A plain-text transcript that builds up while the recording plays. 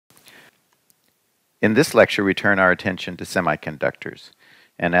In this lecture, we turn our attention to semiconductors.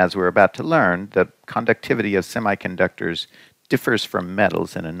 And as we're about to learn, the conductivity of semiconductors differs from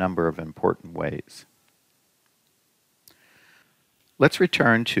metals in a number of important ways. Let's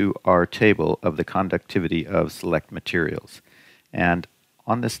return to our table of the conductivity of select materials. And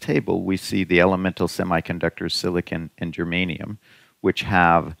on this table, we see the elemental semiconductors silicon and germanium, which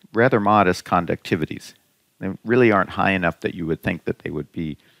have rather modest conductivities. They really aren't high enough that you would think that they would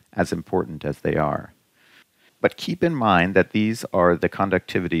be as important as they are. But keep in mind that these are the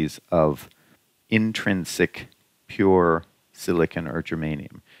conductivities of intrinsic pure silicon or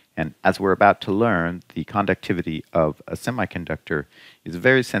germanium. And as we're about to learn, the conductivity of a semiconductor is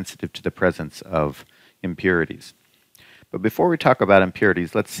very sensitive to the presence of impurities. But before we talk about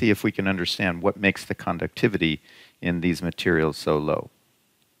impurities, let's see if we can understand what makes the conductivity in these materials so low.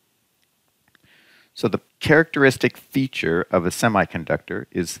 So the characteristic feature of a semiconductor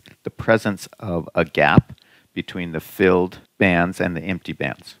is the presence of a gap between the filled bands and the empty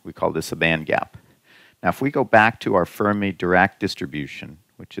bands. We call this a band gap. Now if we go back to our Fermi-Dirac distribution,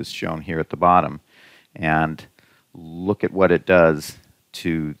 which is shown here at the bottom, and look at what it does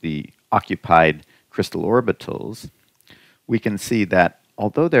to the occupied crystal orbitals, we can see that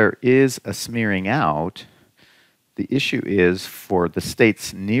although there is a smearing out, the issue is for the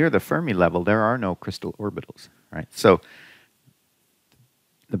states near the Fermi level, there are no crystal orbitals, right? So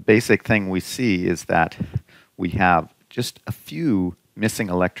the basic thing we see is that we have just a few missing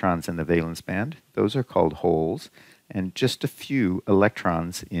electrons in the valence band. Those are called holes, and just a few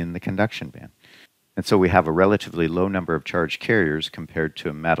electrons in the conduction band. And so we have a relatively low number of charge carriers compared to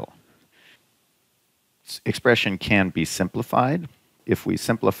a metal. This expression can be simplified. If we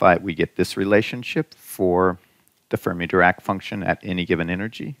simplify it, we get this relationship for the Fermi-Dirac function at any given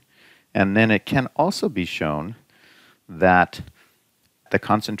energy. And then it can also be shown that the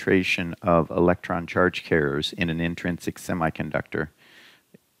concentration of electron charge carriers in an intrinsic semiconductor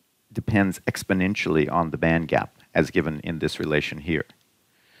depends exponentially on the band gap, as given in this relation here.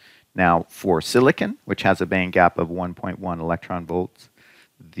 Now, for silicon, which has a band gap of 1.1 electron volts,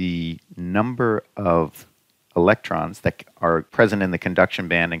 the number of electrons that are present in the conduction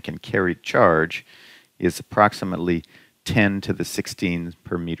band and can carry charge is approximately 10 to the 16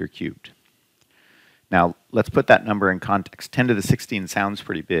 per meter cubed. Now, let's put that number in context. 10 to the 16 sounds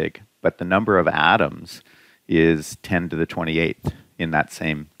pretty big, but the number of atoms is 10 to the 28th in that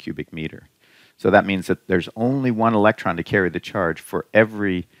same cubic meter. So that means that there's only one electron to carry the charge for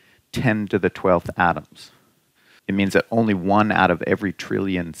every 10 to the 12th atoms. It means that only one out of every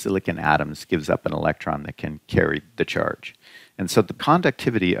trillion silicon atoms gives up an electron that can carry the charge. And so the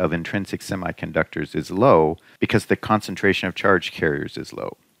conductivity of intrinsic semiconductors is low because the concentration of charge carriers is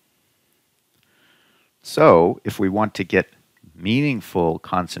low. So if we want to get meaningful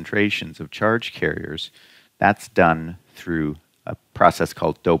concentrations of charge carriers, that's done through a process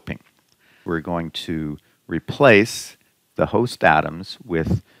called doping. We're going to replace the host atoms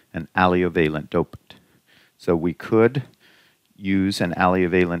with an aliovalent dopant. So we could use an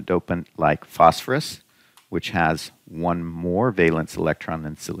aliovalent dopant like phosphorus, which has one more valence electron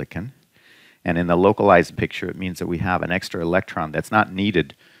than silicon. And in the localized picture, it means that we have an extra electron that's not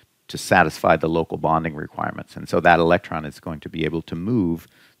needed to satisfy the local bonding requirements. And so that electron is going to be able to move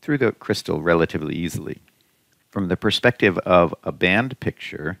through the crystal relatively easily. From the perspective of a band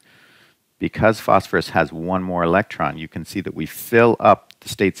picture, because phosphorus has one more electron, you can see that we fill up the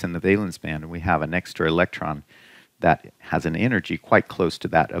states in the valence band and we have an extra electron that has an energy quite close to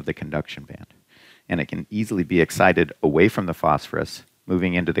that of the conduction band. And it can easily be excited away from the phosphorus,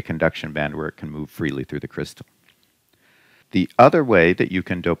 moving into the conduction band where it can move freely through the crystal. The other way that you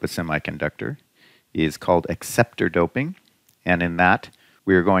can dope a semiconductor is called acceptor doping, and in that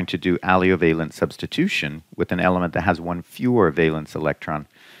we are going to do aliovalent substitution with an element that has one fewer valence electron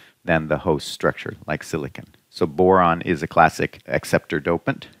than the host structure, like silicon. So boron is a classic acceptor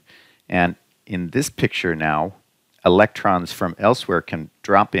dopant, and in this picture now, electrons from elsewhere can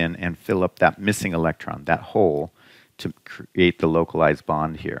drop in and fill up that missing electron, that hole, to create the localized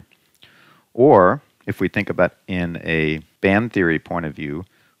bond here. Or, if we think about in a band theory point of view,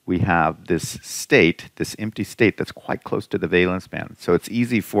 we have this state, this empty state that's quite close to the valence band. So it's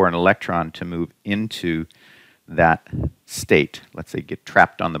easy for an electron to move into that state, let's say get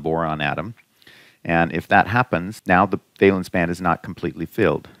trapped on the boron atom. And if that happens, now the valence band is not completely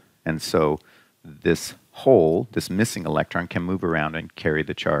filled. And so this hole, this missing electron, can move around and carry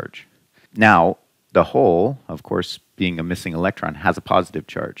the charge. Now, the hole, of course, being a missing electron, has a positive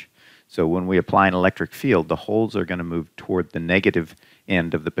charge. So when we apply an electric field, the holes are going to move toward the negative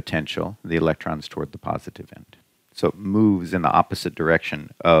end of the potential, the electrons toward the positive end. So it moves in the opposite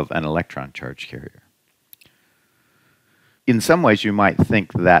direction of an electron charge carrier. In some ways, you might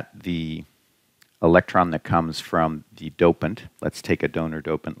think that the electron that comes from the dopant, let's take a donor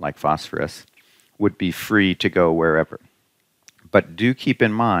dopant like phosphorus, would be free to go wherever. But do keep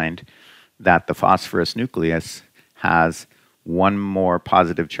in mind that the phosphorus nucleus has one more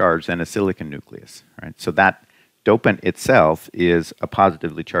positive charge than a silicon nucleus. Right? So that dopant itself is a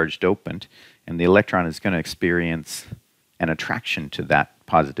positively charged dopant, and the electron is going to experience an attraction to that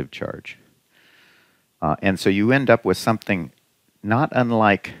positive charge. And so you end up with something not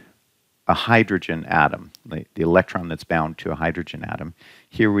unlike a hydrogen atom, the electron that's bound to a hydrogen atom.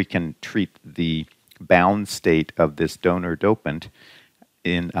 Here we can treat the bound state of this donor dopant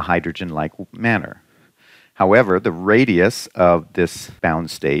in a hydrogen-like manner. However, the radius of this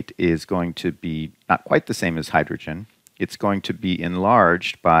bound state is going to be not quite the same as hydrogen. It's going to be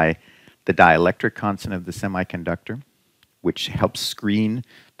enlarged by the dielectric constant of the semiconductor, which helps screen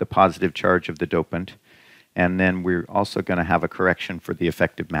the positive charge of the dopant. And then we're also going to have a correction for the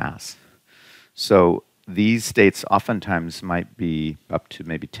effective mass. So these states oftentimes might be up to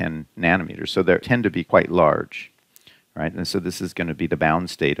maybe 10 nanometers. So they tend to be quite large, right? And so this is going to be the bound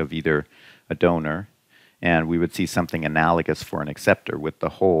state of either a donor, and we would see something analogous for an acceptor, with the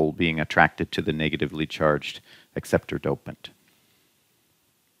hole being attracted to the negatively charged acceptor dopant.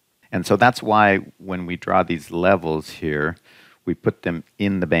 And so that's why when we draw these levels here, we put them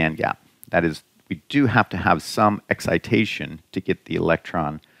in the band gap. That is, we do have to have some excitation to get the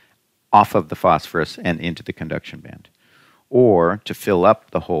electron off of the phosphorus and into the conduction band, or to fill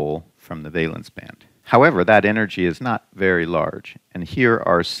up the hole from the valence band. However, that energy is not very large, and here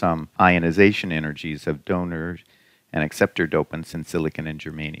are some ionization energies of donor and acceptor dopants in silicon and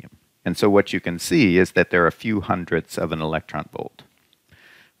germanium. And so what you can see is that there are a few hundredths of an electron volt.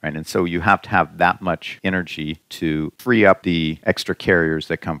 Right? And so you have to have that much energy to free up the extra carriers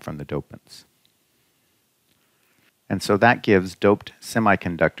that come from the dopants. And so that gives doped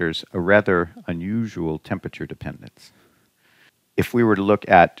semiconductors a rather unusual temperature dependence. If we were to look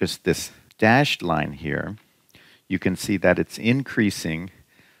at just this dashed line here, you can see that it's increasing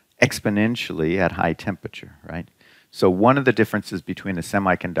exponentially at high temperature, right? So one of the differences between a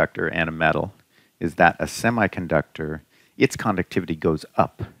semiconductor and a metal is that a semiconductor, its conductivity goes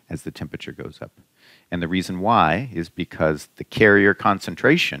up as the temperature goes up. And the reason why is because the carrier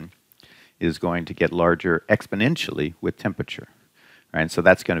concentration is going to get larger exponentially with temperature. Right? So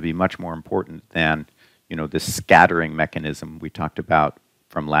that's going to be much more important than, this scattering mechanism we talked about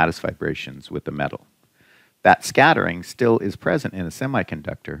from lattice vibrations with the metal. That scattering still is present in a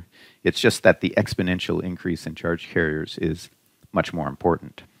semiconductor. It's just that the exponential increase in charge carriers is much more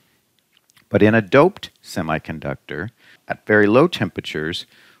important. But in a doped semiconductor, at very low temperatures,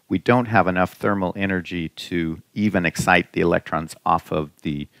 we don't have enough thermal energy to even excite the electrons off of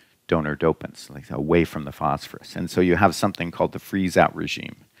the donor dopants, like away from the phosphorus. And so you have something called the freeze-out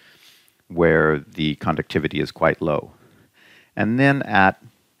regime, where the conductivity is quite low. And then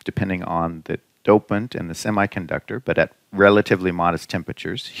depending on the dopant and the semiconductor, but at relatively modest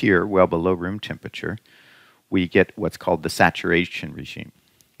temperatures, here, well below room temperature, we get what's called the saturation regime.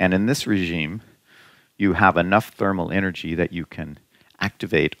 And in this regime, you have enough thermal energy that you can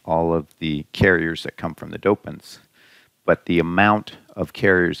activate all of the carriers that come from the dopants, but the amount of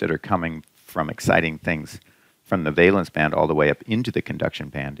carriers that are coming from exciting things from the valence band all the way up into the conduction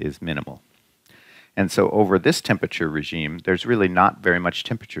band is minimal. And so over this temperature regime, there's really not very much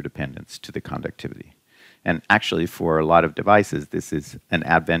temperature dependence to the conductivity. And actually, for a lot of devices, this is an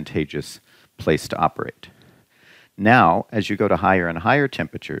advantageous place to operate. Now, as you go to higher and higher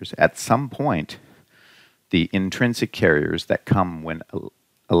temperatures, at some point, the intrinsic carriers that come when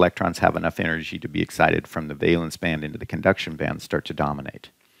electrons have enough energy to be excited from the valence band into the conduction band start to dominate.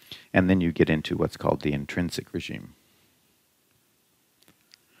 And then you get into what's called the intrinsic regime.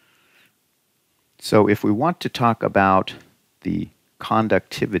 So if we want to talk about the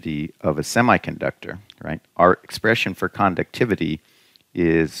conductivity of a semiconductor, right, our expression for conductivity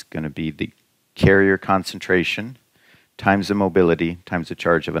is going to be the carrier concentration times the mobility times the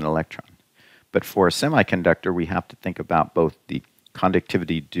charge of an electron. But for a semiconductor, we have to think about both the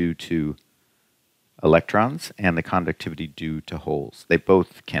conductivity due to electrons and the conductivity due to holes. They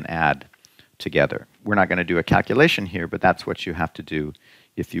both can add together. We're not going to do a calculation here, but that's what you have to do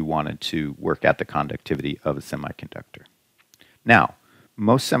if you wanted to work at the conductivity of a semiconductor. Now,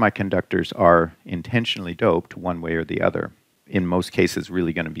 most semiconductors are intentionally doped one way or the other. In most cases,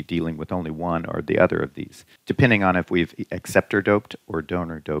 really going to be dealing with only one or the other of these, depending on if we've acceptor doped or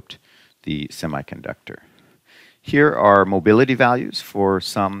donor doped the semiconductor. Here are mobility values for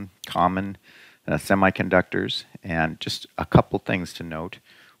some common semiconductors, and just a couple things to note.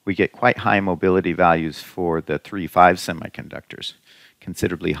 we get quite high mobility values for the 3,5 semiconductors,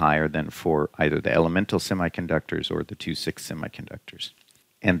 considerably higher than for either the elemental semiconductors or the 2,6 semiconductors.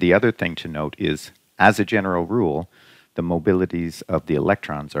 And the other thing to note is, as a general rule, the mobilities of the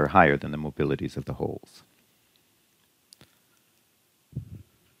electrons are higher than the mobilities of the holes.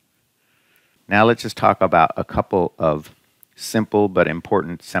 Now let's just talk about a couple of simple but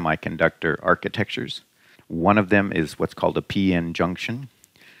important semiconductor architectures. One of them is what's called a pn-junction,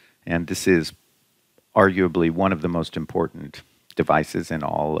 and this is arguably one of the most important devices in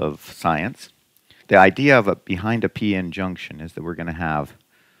all of science. The idea behind a pn-junction is that we're going to have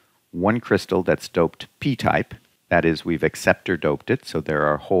one crystal that's doped p-type. That is, we've acceptor doped it, so there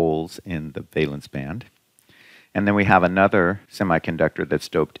are holes in the valence band. And then we have another semiconductor that's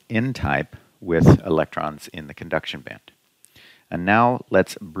doped n-type with electrons in the conduction band. And now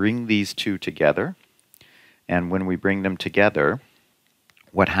let's bring these two together. And when we bring them together,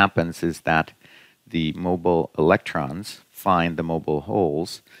 what happens is that the mobile electrons find the mobile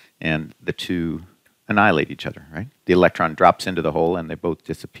holes and the two annihilate each other, right? The electron drops into the hole and they both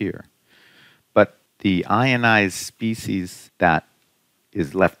disappear. But the ionized species that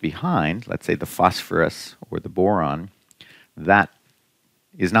is left behind, let's say the phosphorus or the boron, that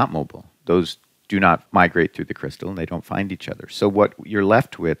is not mobile. Those do not migrate through the crystal and they don't find each other. So what you're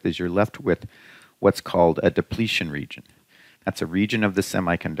left with is what's called a depletion region. That's a region of the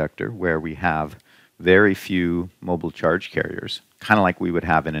semiconductor where we have very few mobile charge carriers, kind of like we would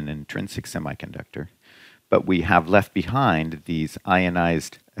have in an intrinsic semiconductor. But we have left behind these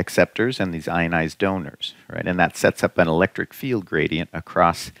ionized acceptors and these ionized donors, right? And that sets up an electric field gradient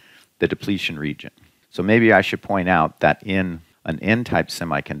across the depletion region. So maybe I should point out that in an n-type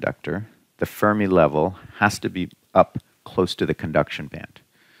semiconductor, the Fermi level has to be up close to the conduction band,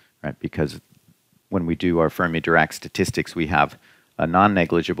 right? Because when we do our Fermi-Dirac statistics, we have a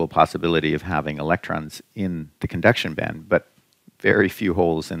non-negligible possibility of having electrons in the conduction band, but very few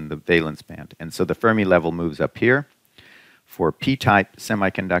holes in the valence band. And so the Fermi level moves up here. For p-type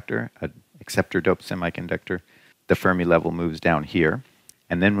semiconductor, an acceptor-doped semiconductor, the Fermi level moves down here.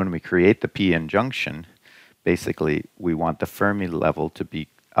 And then when we create the pn-junction, basically we want the Fermi level to be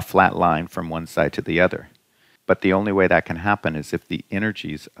a flat line from one side to the other. But the only way that can happen is if the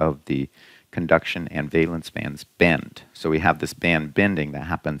energies of the conduction and valence bands bend. So we have this band bending that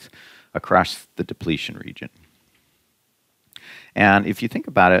happens across the depletion region. And if you think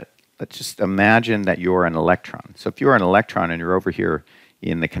about it, let's just imagine that you're an electron. So if you're an electron and you're over here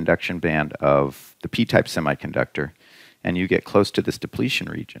in the conduction band of the p-type semiconductor and you get close to this depletion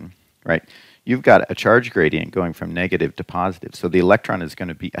region, right, you've got a charge gradient going from negative to positive. So the electron is going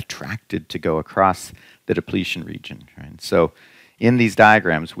to be attracted to go across the depletion region. Right? So in these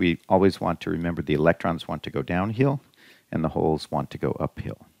diagrams, we always want to remember the electrons want to go downhill and the holes want to go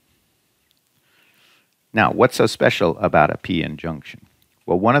uphill. Now, what's so special about a pn-junction?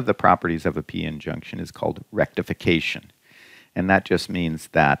 Well, one of the properties of a pn-junction is called rectification. And that just means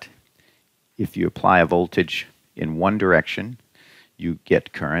that if you apply a voltage in one direction, you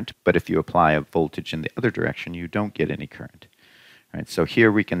get current, but if you apply a voltage in the other direction, you don't get any current. Right? So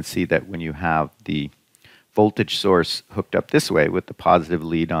here we can see that when you have the voltage source hooked up this way with the positive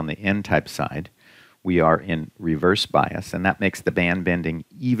lead on the n-type side, we are in reverse bias, and that makes the band bending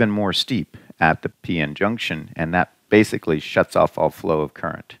even more steep at the pn-junction, and that basically shuts off all flow of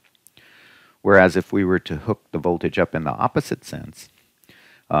current. Whereas if we were to hook the voltage up in the opposite sense,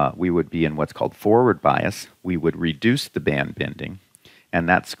 we would be in what's called forward bias. We would reduce the band bending, and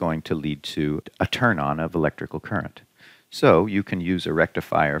that's going to lead to a turn-on of electrical current. So you can use a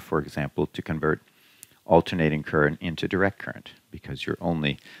rectifier, for example, to convert alternating current into direct current, because you're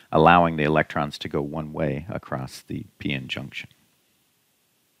only allowing the electrons to go one way across the pn-junction.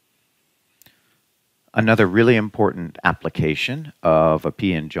 Another really important application of a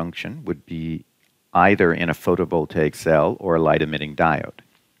pn-junction would be either in a photovoltaic cell or a light-emitting diode.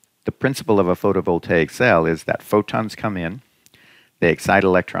 The principle of a photovoltaic cell is that photons come in, they excite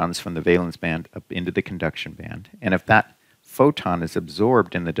electrons from the valence band up into the conduction band, and if that photon is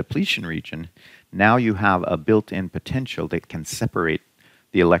absorbed in the depletion region, now you have a built-in potential that can separate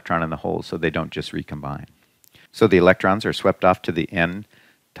the electron and the hole so they don't just recombine. So the electrons are swept off to the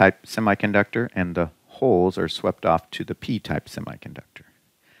n-type semiconductor and the holes are swept off to the p-type semiconductor.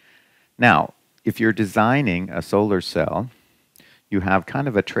 Now, if you're designing a solar cell, you have kind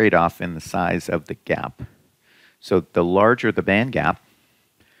of a trade-off in the size of the gap. So the larger the band gap,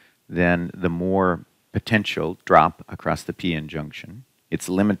 then the more potential drop across the pn-junction. It's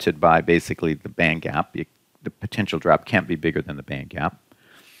limited by basically the band gap. The potential drop can't be bigger than the band gap.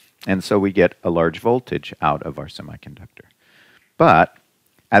 And so we get a large voltage out of our semiconductor. But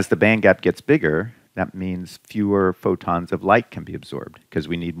As the band gap gets bigger, that means fewer photons of light can be absorbed because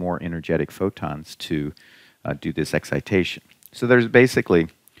we need more energetic photons to do this excitation. So there's basically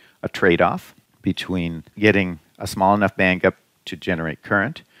a trade-off between getting a small enough band gap to generate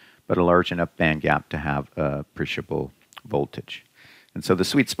current, but a large enough band gap to have appreciable voltage. And so the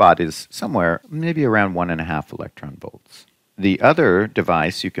sweet spot is somewhere maybe around 1.5 electron volts. The other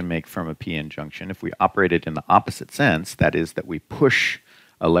device you can make from a p-n junction, if we operate it in the opposite sense, that is that we push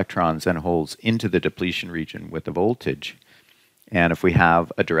electrons and holes into the depletion region with a voltage, and if we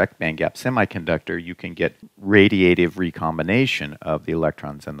have a direct bandgap semiconductor, you can get radiative recombination of the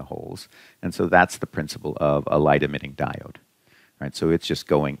electrons and the holes. And so that's the principle of a light-emitting diode. Right? So it's just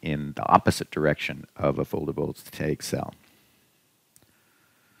going in the opposite direction of a photovoltaic cell.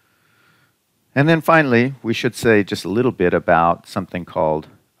 And then finally, we should say just a little bit about something called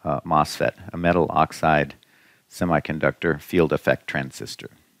MOSFET, a metal oxide semiconductor field effect transistor.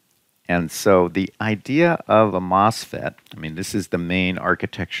 And so the idea of a MOSFET, I mean, this is the main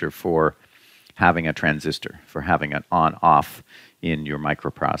architecture for having a transistor, for having an on-off in your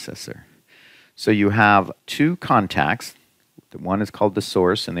microprocessor. So you have two contacts. One is called the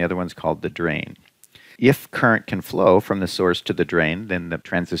source and the other one's called the drain. If current can flow from the source to the drain, then the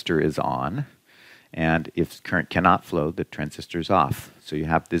transistor is on. And if current cannot flow, the transistor is off. So you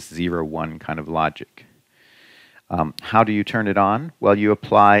have this 0-1 kind of logic. How do you turn it on? Well, you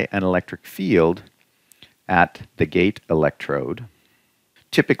apply an electric field at the gate electrode.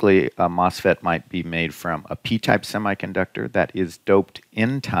 Typically, a MOSFET might be made from a p-type semiconductor that is doped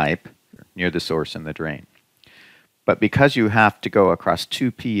n-type near the source and the drain. But because you have to go across two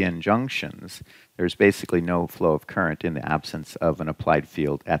p-n junctions, there's basically no flow of current in the absence of an applied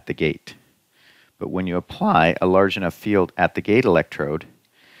field at the gate. But when you apply a large enough field at the gate electrode,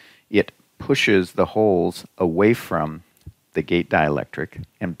 it pushes the holes away from the gate dielectric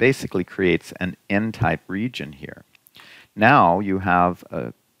and basically creates an n-type region here. Now you have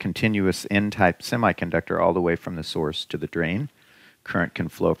a continuous n-type semiconductor all the way from the source to the drain. Current can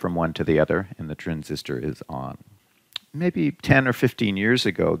flow from one to the other and the transistor is on. Maybe 10 or 15 years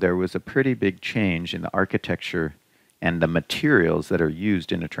ago, there was a pretty big change in the architecture and the materials that are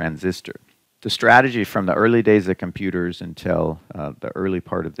used in a transistor. The strategy from the early days of computers until the early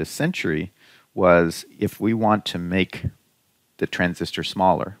part of this century was, if we want to make the transistor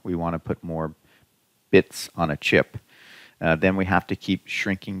smaller, we want to put more bits on a chip, then we have to keep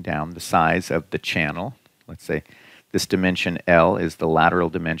shrinking down the size of the channel. Let's say this dimension L is the lateral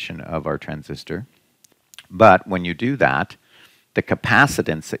dimension of our transistor. But when you do that, the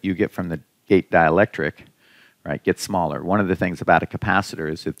capacitance that you get from the gate dielectric, right, gets smaller. One of the things about a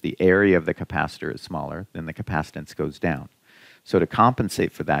capacitor is if the area of the capacitor is smaller, then the capacitance goes down. So to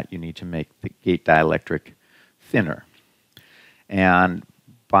compensate for that, you need to make the gate dielectric thinner. And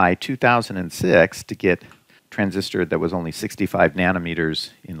by 2006, to get a transistor that was only 65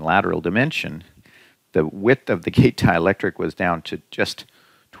 nanometers in lateral dimension, the width of the gate dielectric was down to just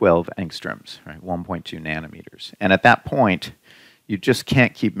 12 angstroms, right, 1.2 nanometers. And at that point, you just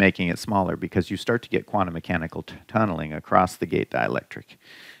can't keep making it smaller because you start to get quantum mechanical tunneling across the gate dielectric.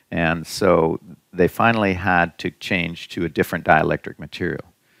 And so they finally had to change to a different dielectric material.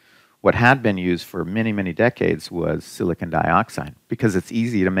 What had been used for many, many decades was silicon dioxide, because it's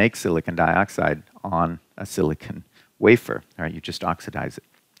easy to make silicon dioxide on a silicon wafer. Right? You just oxidize it.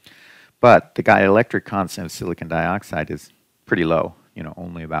 But the dielectric constant of silicon dioxide is pretty low,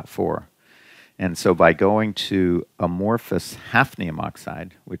 only about 4. And so by going to amorphous hafnium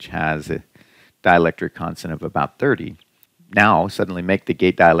oxide, which has a dielectric constant of about 30, now suddenly make the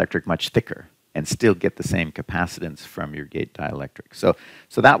gate dielectric much thicker and still get the same capacitance from your gate dielectric. So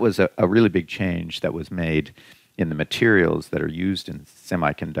that was a really big change that was made in the materials that are used in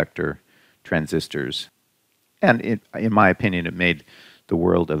semiconductor transistors. And in my opinion, it made the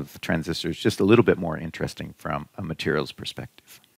world of transistors just a little bit more interesting from a materials perspective.